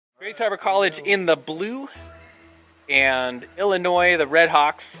Grace Harbor College in the blue, and Illinois, the Red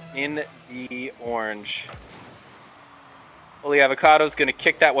Hawks, in the orange. Holy Avocado's going to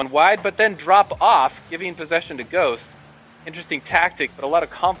kick that one wide, but then drop off, giving possession to Ghost. Interesting tactic, but a lot of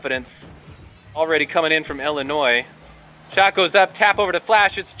confidence already coming in from Illinois. Shot goes up, tap over to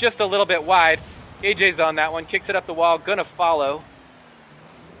Flash. It's just a little bit wide. AJ's on that one, kicks it up the wall, gonna follow.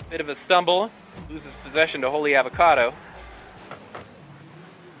 Bit of a stumble, loses possession to Holy Avocado.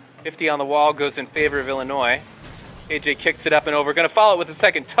 50 on the wall goes in favor of Illinois. AJ kicks it up and over, gonna follow it with a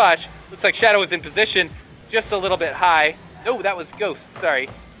second touch. Looks like Shadow is in position, just a little bit high. No, that was Ghost, sorry.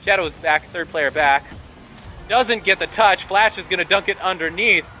 Shadow is back, third player back. Doesn't get the touch, Flash is gonna dunk it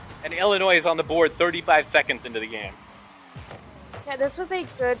underneath, and Illinois is on the board 35 seconds into the game. Yeah, this was a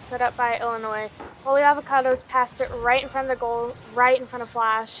good setup by Illinois. Holy Avocados passed it right in front of the goal, right in front of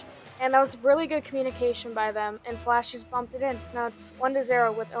Flash. And that was really good communication by them, and Flash just bumped it in. So now it's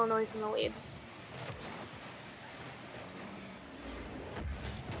 1-0 with Illinois in the lead.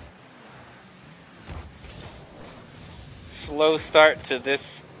 Slow start to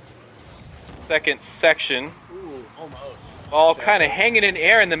this second section. Ooh, almost. Ball kind of hanging in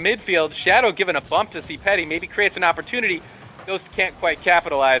air in the midfield. Shadow giving a bump to Petty, maybe creates an opportunity. Ghost can't quite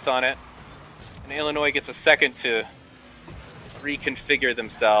capitalize on it. And Illinois gets a second to reconfigure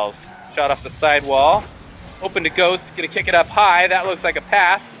themselves. Shot off the sidewall. Open to Ghost, gonna kick it up high. That looks like a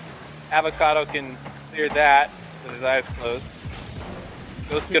pass. Avocado can clear that with his eyes closed.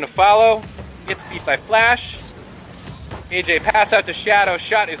 Ghost gonna follow. Gets beat by Flash. AJ pass out to Shadow.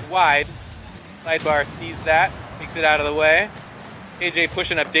 Shot is wide. Sidebar sees that. Takes it out of the way. AJ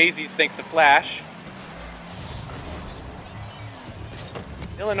pushing up daisies thanks to Flash.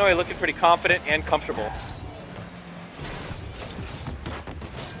 Illinois looking pretty confident and comfortable.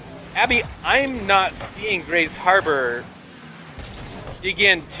 Abby, I'm not seeing Grace Harbor dig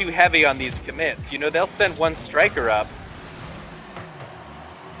in too heavy on these commits. You know, they'll send one striker up,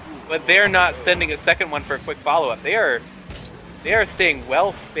 but they're not sending a second one for a quick follow-up. They are staying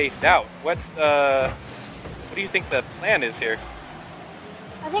well spaced out. What do you think the plan is here?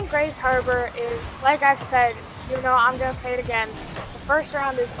 I think Grace Harbor is, like I've said, you know, I'm going to say it again. The first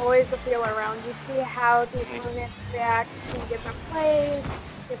round is always the feeler round. You see how the opponents react to different plays,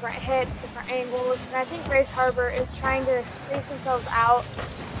 different hits, different angles, and I think Grace Harbor is trying to space themselves out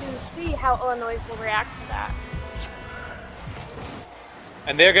to see how Illinois will react to that.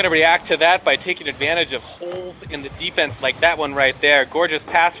 And they're going to react to that by taking advantage of holes in the defense like that one right there. Gorgeous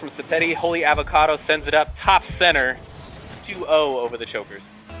pass from Petty. Holy Avocado sends it up top center. 2-0 over the Chokers.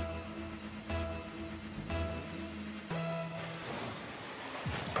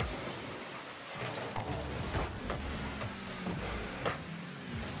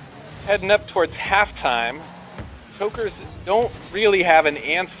 Heading up towards halftime, Chokers don't really have an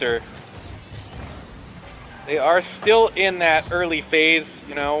answer. They are still in that early phase,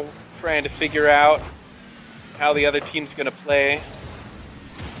 you know, trying to figure out how the other team's going to play.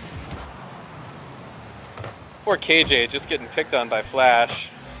 Poor KJ just getting picked on by Flash.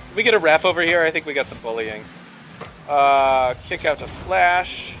 Did we get a ref over here? I think we got some bullying. Kick out to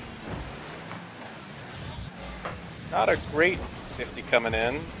Flash. Not a great 50 coming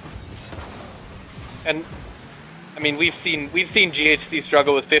in. And I mean, we've seen GHC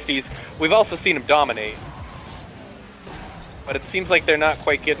struggle with 50s. We've also seen them dominate. But it seems like they're not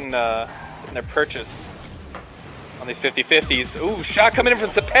quite getting their purchase on these 50-50s. Ooh, shot coming in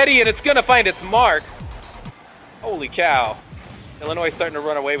from Petty, and it's gonna find its mark. Holy cow. Illinois starting to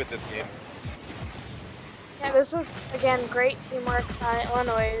run away with this game. Yeah, this was, again, great teamwork by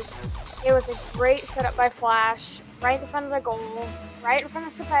Illinois. It was a great setup by Flash, right in front of the goal, right in front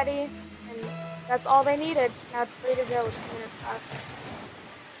of Petty, and that's all they needed. Now it's 3-0 with 2 minutes left.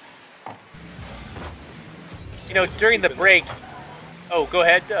 You know, during the break... Oh, go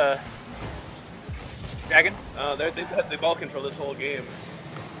ahead, Dragon. They've had the ball control this whole game,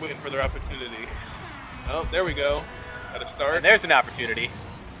 waiting for their opportunity. Oh, there we go. Got a start. And there's an opportunity.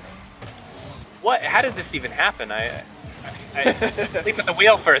 What? How did this even happen? I sleep at the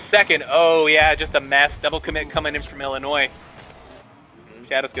wheel for a second. Oh, yeah, just a mess. Double commit coming in from Illinois.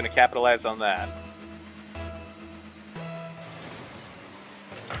 Shadow's going to capitalize on that.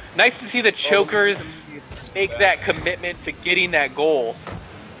 Nice to see the Chokers make that commitment to getting that goal.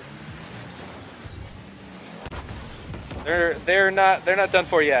 They're not done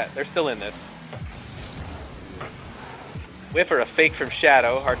for yet. They're still in this. Whiff or a fake from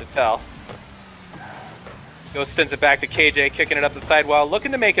Shadow, hard to tell. Ghost sends it back to KJ, kicking it up the sidewall,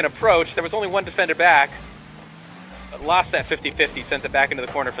 looking to make an approach. There was only one defender back, but lost that 50-50, sent it back into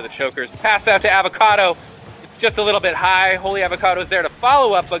the corner for the Chokers. Pass out to Avocado. It's just a little bit high. Holy Avocado's there to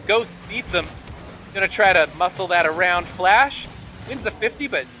follow up, but Ghost beats him. Gonna try to muscle that around Flash. Wins the 50,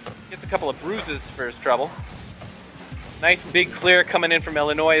 but gets a couple of bruises for his trouble. Nice big clear coming in from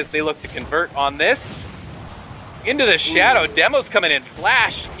Illinois as they look to convert on this. Into the shadow. Demo's coming in.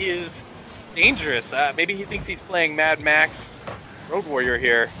 Flash is dangerous. Maybe he thinks he's playing Mad Max Road Warrior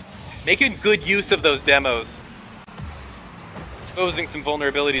here. Making good use of those demos. Exposing some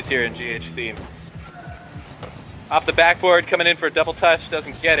vulnerabilities here in GHC. Off the backboard, coming in for a double touch.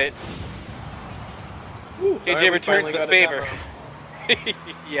 Doesn't get it. KJ returns the favor.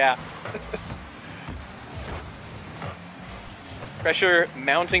 Yeah. Pressure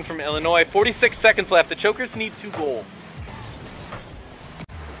mounting from Illinois. 46 seconds left. The Chokers need 2 goals.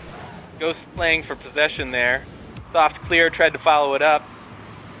 Ghost playing for possession there. Soft clear, tried to follow it up.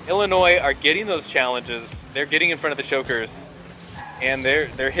 Illinois are getting those challenges. They're getting in front of the Chokers. And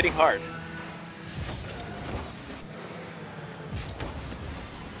they're hitting hard.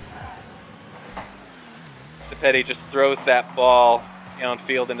 Petty just throws that ball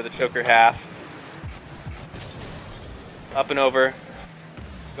downfield into the Choker half. Up and over.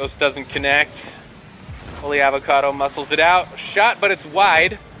 Ghost doesn't connect. Holy Avocado muscles it out. Shot, but it's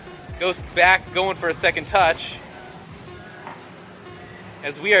wide. Ghost back, going for a second touch.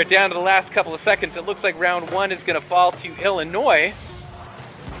 As we are down to the last couple of seconds, it looks like round 1 is going to fall to Illinois.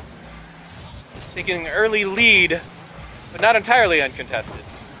 Taking an early lead, but not entirely uncontested.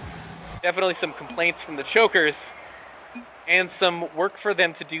 Definitely some complaints from the Chokers and some work for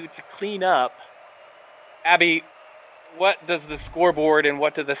them to do to clean up. Abby, what does the scoreboard and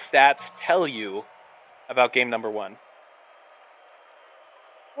what do the stats tell you about game number 1?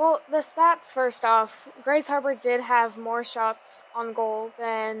 Well, the stats, first off, Grays Harbor did have more shots on goal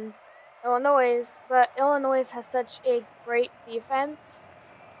than Illinois, but Illinois has such a great defense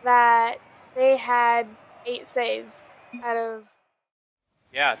that they had 8 saves out of...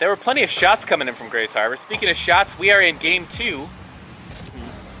 Yeah, there were plenty of shots coming in from Grays Harbor. Speaking of shots, we are in game 2.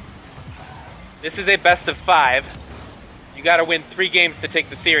 This is a best of 5. You got to win 3 games to take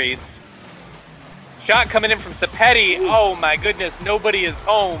the series. Shot coming in from Sapetti. Oh my goodness, nobody is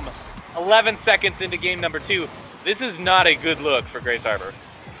home. 11 seconds into game number 2. This is not a good look for Grays Harbor.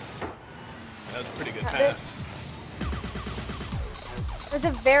 That was a pretty good pass. It was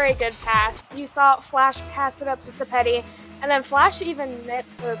a very good pass. You saw Flash pass it up to Sapetti. And then Flash even met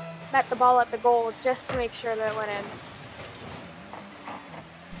the ball at the goal just to make sure that it went in.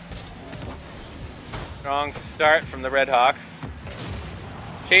 Strong start from the Redhawks.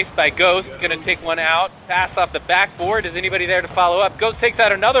 Chased by Ghost, gonna take one out. Pass off the backboard. Is anybody there to follow up? Ghost takes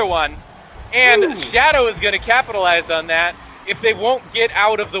out another one. And Shadow is gonna capitalize on that. If they won't get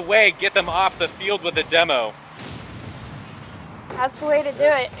out of the way, get them off the field with a demo. That's the way to do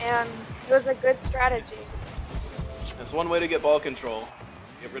it, and it was a good strategy. That's one way to get ball control.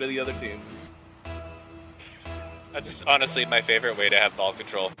 Get rid of the other team. That's honestly my favorite way to have ball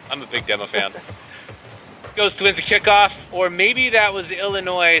control. I'm a big demo fan. Ghost wins the kickoff, or maybe that was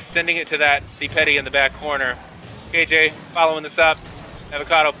Illinois sending it to that Petty in the back corner. KJ following this up.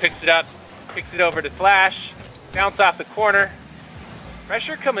 Avocado picks it up, kicks it over to Flash. Bounce off the corner.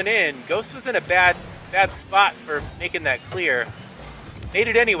 Pressure coming in. Ghost was in a bad spot for making that clear. Made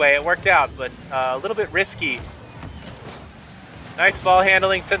it anyway, it worked out, but a little bit risky. Nice ball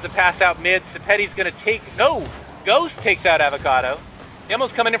handling, sends a pass out mid. Sapetti's gonna take, no! Ghost takes out Avocado.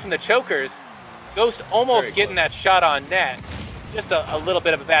 Demo's coming in from the Chokers. Ghost almost getting that shot on net. Just a little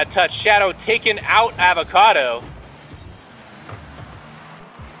bit of a bad touch. Shadow taking out Avocado.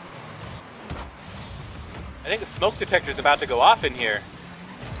 I think the smoke detector's about to go off in here.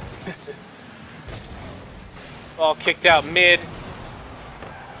 Ball kicked out mid.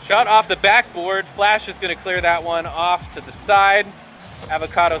 Shot off the backboard. Flash is going to clear that one off to the side.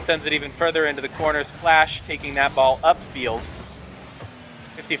 Avocado sends it even further into the corners. Flash taking that ball upfield.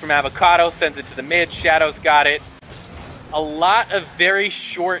 50 from Avocado, sends it to the mid. Shadow's got it. A lot of very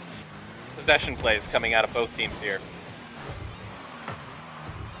short possession plays coming out of both teams here.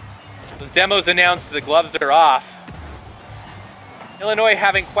 Those demos announced the gloves are off. Illinois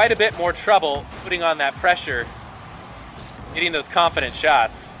having quite a bit more trouble putting on that pressure, getting those confident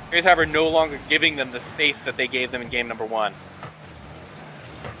shots. Grays Harbor no longer giving them the space that they gave them in game number 1.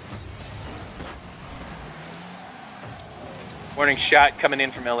 Warning shot coming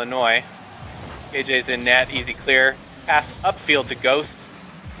in from Illinois. KJ's in net, easy clear. Pass upfield to Ghost.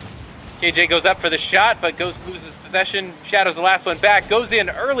 KJ goes up for the shot, but Ghost loses possession. Shadow's the last one back. Goes in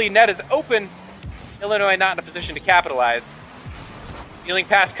early, net is open. Illinois not in a position to capitalize. Stealing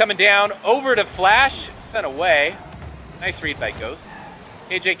pass coming down, over to Flash, sent away. Nice read by Ghost.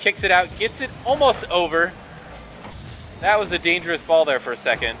 KJ kicks it out, gets it almost over. That was a dangerous ball there for a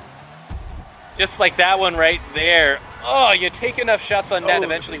second. Just like that one right there. Oh, you take enough shots on net,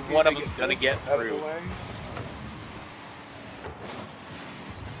 eventually one of them's gonna get through.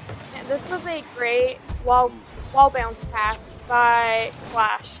 Yeah, this was a great wall bounce pass by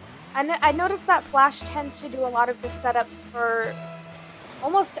Flash. I noticed that Flash tends to do a lot of the setups for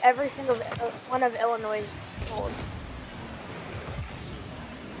almost every single one of Illinois' goals.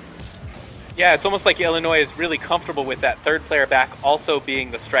 Yeah, it's almost like Illinois is really comfortable with that third player back also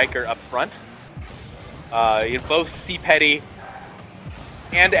being the striker up front. Both C. Petty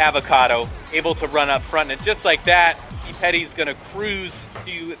and Avocado able to run up front, and just like that, C. Petty's going to cruise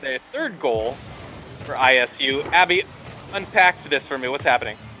to the third goal for ISU. Abby, unpack this for me. What's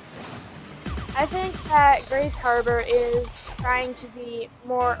happening? I think that Grace Harbor is trying to be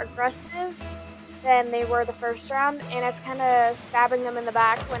more aggressive than they were the first round, and it's kind of stabbing them in the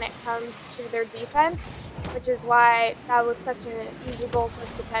back when it comes to their defense, which is why that was such an easy goal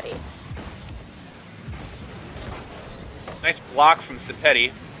for Cipetti. Nice block from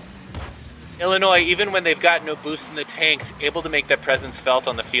Cipetti. Illinois, even when they've got no boost in the tanks, able to make their presence felt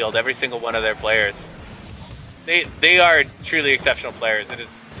on the field, every single one of their players. They are truly exceptional players. It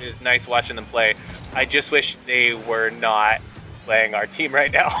is nice watching them play. I just wish they were not playing our team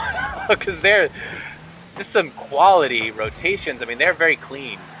right now, because they're just some quality rotations. I mean, they're very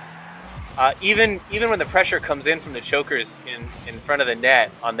clean. Even when the pressure comes in from the chokers in front of the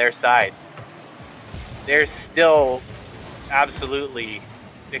net on their side, they're still absolutely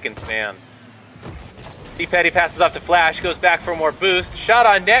spick and span. C. Petty passes off to Flash, goes back for more boost. Shot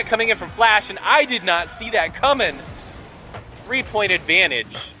on net coming in from Flash, and I did not see that coming. 3-point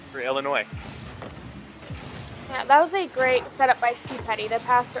advantage for Illinois. Yeah, that was a great setup by C. Petty. They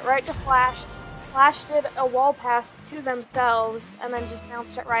passed it right to Flash. Flash did a wall pass to themselves and then just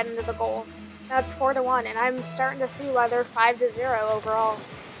bounced it right into the goal. That's 4-1, and I'm starting to see why they're 5-0 overall.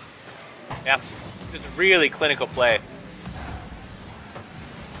 Yeah, just really clinical play.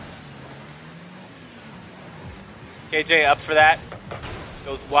 KJ up for that,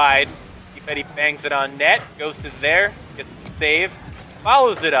 goes wide. C. Petty bangs it on net. Ghost is there, gets the save,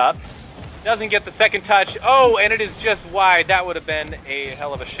 follows it up, doesn't get the second touch. Oh, and it is just wide. That would have been a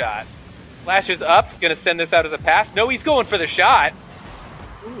hell of a shot. Flash is up, gonna send this out as a pass. No, he's going for the shot.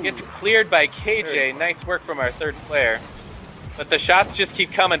 Gets cleared by KJ. Nice work from our third player. But the shots just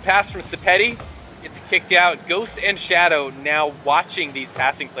keep coming. Pass from Cipetti, gets kicked out. Ghost and Shadow now watching these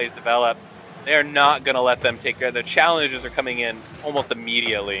passing plays develop. They're not going to let them take care. The challenges are coming in almost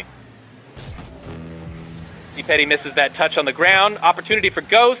immediately. Cipetti misses that touch on the ground. Opportunity for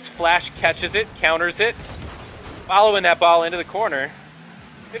Ghost. Flash catches it, counters it. Following that ball into the corner.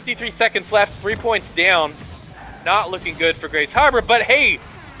 53 seconds left, 3 points down. Not looking good for Grace Harbor, but hey,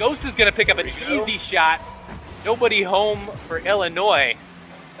 Ghost is going to pick up an easy shot. Nobody home for Illinois.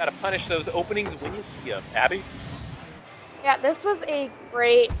 Got to punish those openings when you see them. Abby? Yeah, this was a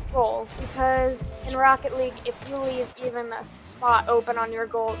great goal because in Rocket League, if you leave even a spot open on your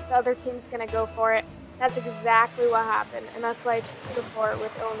goal, the other team's going to go for it. That's exactly what happened, and that's why it's 2-4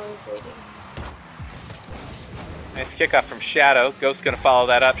 with Illinois leading. Nice kickoff from Shadow. Ghost's going to follow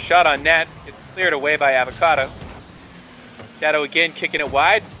that up. Shot on net. It's cleared away by Avocado. Shadow again kicking it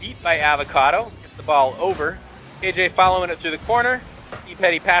wide. Beat by Avocado. Gets the ball over. KJ following it through the corner. C.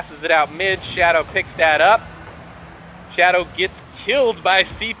 Petty passes it out mid. Shadow picks that up. Shadow gets killed by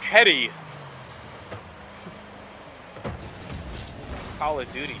C. Petty. Call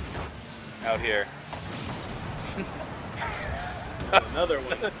of Duty out here. Another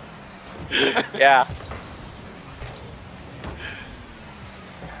one. Yeah.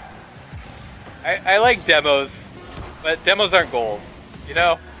 I like demos, but demos aren't goals, you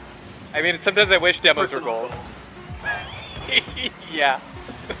know? I mean, sometimes I wish demos were goals. Yeah.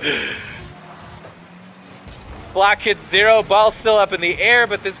 Block hits 0, ball still up in the air,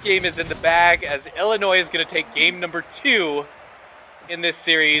 but this game is in the bag as Illinois is going to take game number 2 in this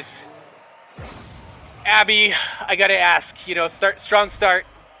series. Abby, I got to ask, strong start.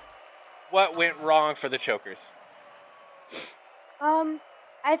 What went wrong for the Chokers?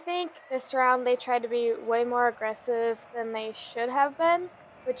 I think this round they tried to be way more aggressive than they should have been,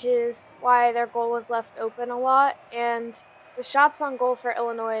 which is why their goal was left open a lot. And the shots on goal for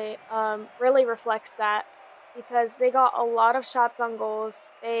Illinois really reflects that, because they got a lot of shots on goals.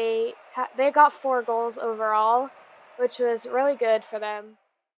 They got 4 goals overall, which was really good for them.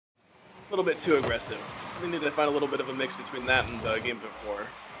 A little bit too aggressive. We need to find a little bit of a mix between that and the game before.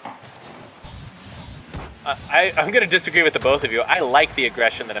 I'm going to disagree with the both of you. I like the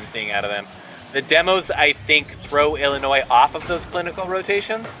aggression that I'm seeing out of them. The demos, I think, throw Illinois off of those clinical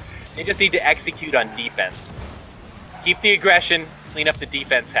rotations. They just need to execute on defense. Keep the aggression, clean up the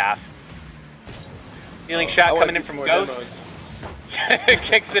defense half. Stealing shot coming in from Ghost.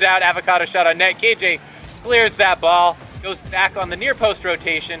 Kicks it out, Avocado shot on net. KJ clears that ball, goes back on the near post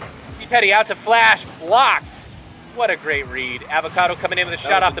rotation. Petty out to Flash, blocked. What a great read. Avocado coming in with a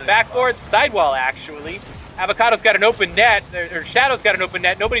shot off the backboard, sidewall actually. Avocado's got an open net, or Shadow's got an open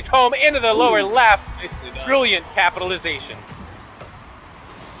net, nobody's home, into the lower left. Brilliant capitalization.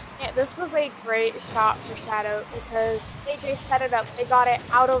 Yeah, this was a great shot for Shadow because AJ set it up. They got it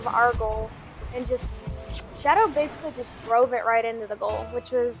out of our goal and just Shadow basically just drove it right into the goal,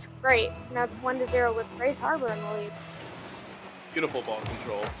 which was great. So now it's 1-0 with Grace Harbor in the lead. Beautiful ball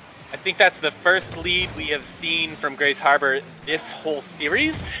control. I think that's the first lead we have seen from Grace Harbor this whole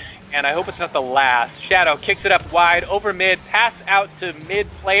series, and I hope it's not the last. Shadow kicks it up wide, over mid, pass out to mid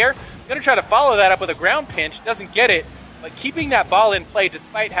player. Gonna try to follow that up with a ground pinch, doesn't get it, but keeping that ball in play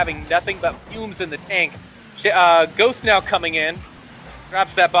despite having nothing but fumes in the tank. Ghost now coming in,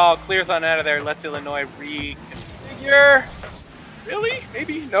 drops that ball, clears on out of there, lets Illinois reconfigure. Really?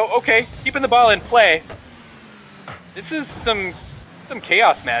 Maybe? No? Okay. Keeping the ball in play. This is some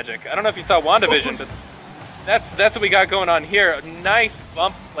chaos magic. I don't know if you saw WandaVision, but that's what we got going on here. A nice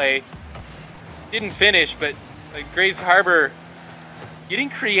bump play. Didn't finish, but Grace Harbor getting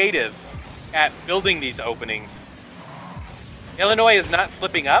creative at building these openings. Illinois is not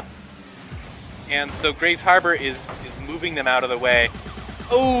slipping up, and so Grace Harbor is moving them out of the way.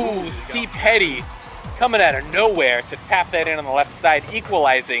 Oh, C. Petty coming out of nowhere to tap that in on the left side,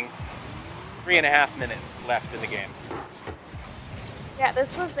 equalizing. 3.5 minutes left in the game. Yeah,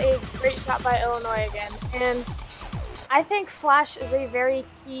 this was a great shot by Illinois again, and I think Flash is a very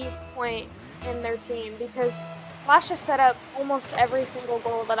key point in their team because Flash has set up almost every single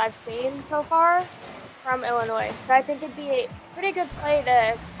goal that I've seen so far from Illinois, so I think it'd be a pretty good play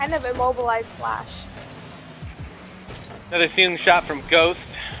to kind of immobilize Flash. Another ceiling shot from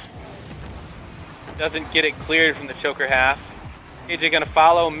Ghost. Doesn't get it cleared from the choker half. KJ gonna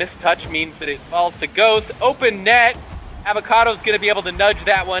follow. Mistouch means that it falls to Ghost. Open net. Avocado's gonna be able to nudge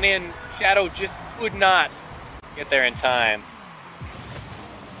that one in. Shadow just could not get there in time.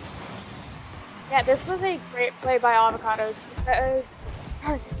 Yeah, this was a great play by Avocados because,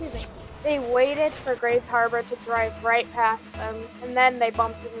 excuse me, they waited for Grace Harbor to drive right past them, and then they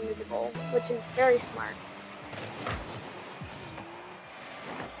bumped it into the goal, which is very smart.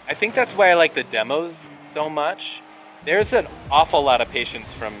 I think that's why I like the demos so much. There's an awful lot of patience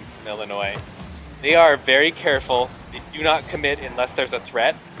from Illinois. They are very careful. They do not commit unless there's a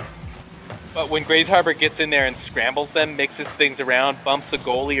threat. But when Grace Harbor gets in there and scrambles them, mixes things around, bumps a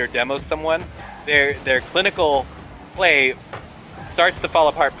goalie or demos someone, their clinical play starts to fall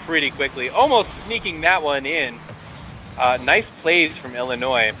apart pretty quickly, almost sneaking that one in. Nice plays from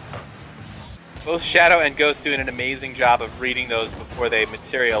Illinois. Both Shadow and Ghost doing an amazing job of reading those before they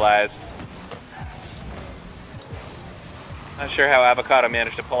materialize. Not sure how Avocado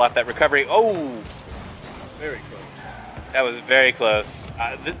managed to pull out that recovery. Oh! Very close. That was very close.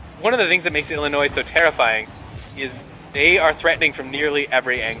 One of the things that makes Illinois so terrifying is they are threatening from nearly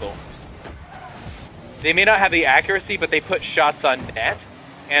every angle. They may not have the accuracy, but they put shots on net,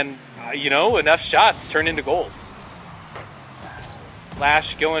 and enough shots turn into goals.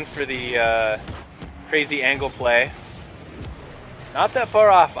 Flash going for the crazy angle play. Not that far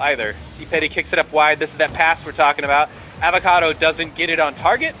off either. C. Petty kicks it up wide. This is that pass we're talking about. Avocado doesn't get it on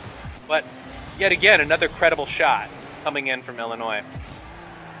target, but yet again, another credible shot coming in from Illinois.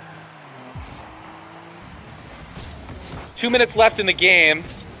 2 minutes left in the game.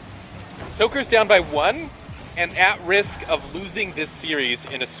 Choker's down by 1 and at risk of losing this series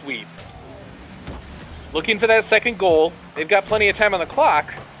in a sweep. Looking for that second goal. They've got plenty of time on the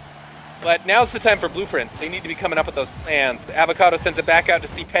clock, but now's the time for blueprints. They need to be coming up with those plans. Avocado sends it back out to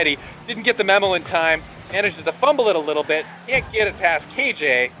C. Petty. Didn't get the memo in time. Manages to fumble it a little bit. Can't get it past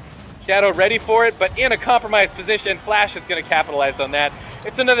KJ. Shadow ready for it, but in a compromised position. Flash is going to capitalize on that.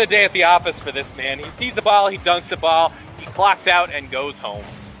 It's another day at the office for this man. He sees the ball, he dunks the ball, he clocks out and goes home.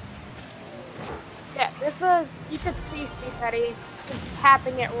 Yeah, this was, you could see C. Petty just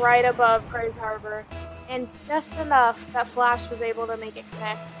tapping it right above Grace Harbor, and just enough that Flash was able to make it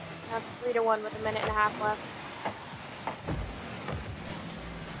connect. That's 3-1 with 1.5 minutes left.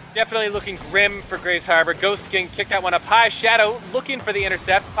 Definitely looking grim for Grace Harbor. Ghost getting kicked that one up high. Shadow looking for the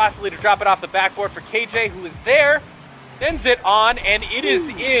intercept, possibly to drop it off the backboard for KJ, who is there. Sends it on, and it is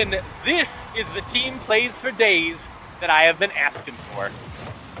in. This is the team plays for days that I have been asking for.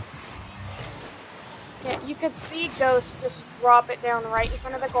 Yeah, you could see Ghost just drop it down right in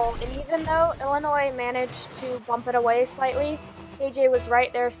front of the goal, and even though Illinois managed to bump it away slightly, KJ was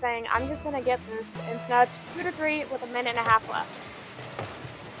right there saying, I'm just going to get this. And so now it's 2-3 with a minute and a half left.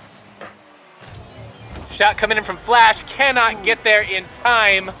 Shot coming in from Flash, cannot get there in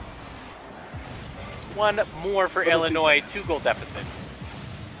time. One more for Illinois, 2-goal deficit.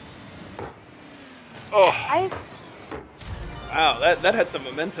 Oh. Wow, that had some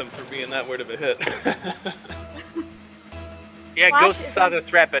momentum for being that word of a hit. Yeah, Flash Ghost saw the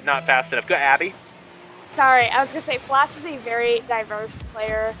threat, but not fast enough. Go, Abby. Sorry, I was going to say, Flash is a very diverse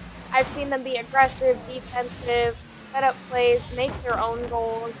player. I've seen them be aggressive, defensive, set up plays, make their own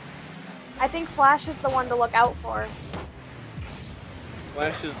goals. I think Flash is the one to look out for.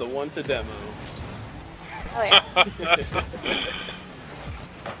 Flash is the one to demo. Oh, yeah.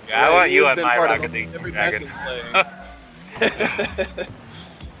 Yeah, I want you on my Rocket League Dragon. Yeah,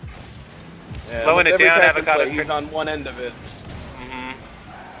 slowing it down, Avocado. He's on one end of it.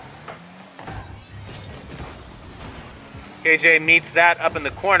 KJ meets that up in the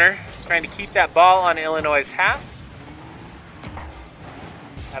corner, trying to keep that ball on Illinois' half.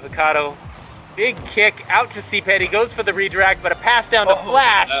 Avocado, big kick out to C-Pet. He goes for the redirect, but a pass down to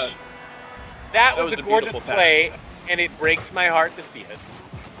Flash. That was a gorgeous play, and it breaks my heart to see it.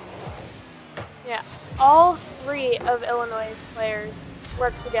 Yeah, all 3 of Illinois' players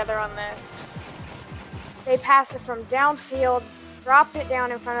worked together on this. They passed it from downfield, dropped it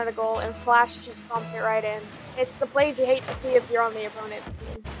down in front of the goal, and Flash just bumped it right in. It's the plays you hate to see if you're on the opponent's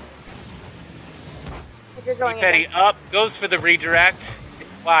team. If you're going Petty up, goes for the redirect.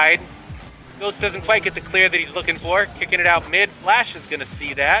 It's wide. Ghost doesn't quite get the clear that he's looking for. Kicking it out mid. Flash is going to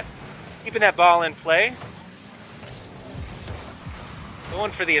see that. Keeping that ball in play.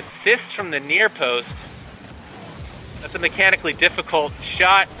 Going for the assist from the near post. That's a mechanically difficult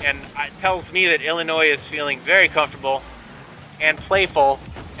shot, and it tells me that Illinois is feeling very comfortable and playful.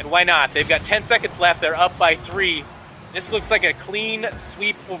 And why not? They've got 10 seconds left. They're up by 3. This looks like a clean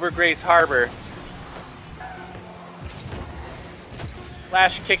sweep over Grace Harbor.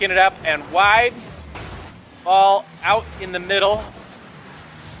 Flash kicking it up and wide. Ball out in the middle.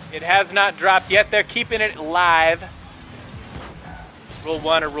 It has not dropped yet. They're keeping it live. Rule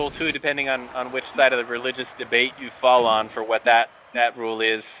 1 or Rule 2, depending on which side of the religious debate you fall on for what that rule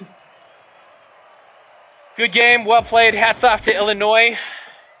is. Good game, well played. Hats off to Illinois.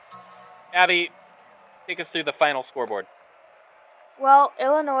 Abby, take us through the final scoreboard. Well,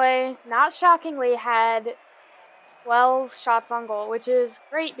 Illinois, not shockingly, had 12 shots on goal, which is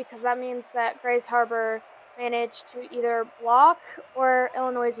great because that means that Grace Harbor managed to either block or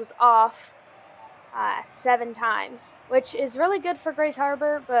Illinois was off 7 times, which is really good for Grace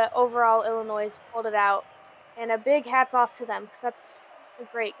Harbor, but overall Illinois pulled it out. And a big hats off to them because that's a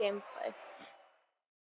great game play.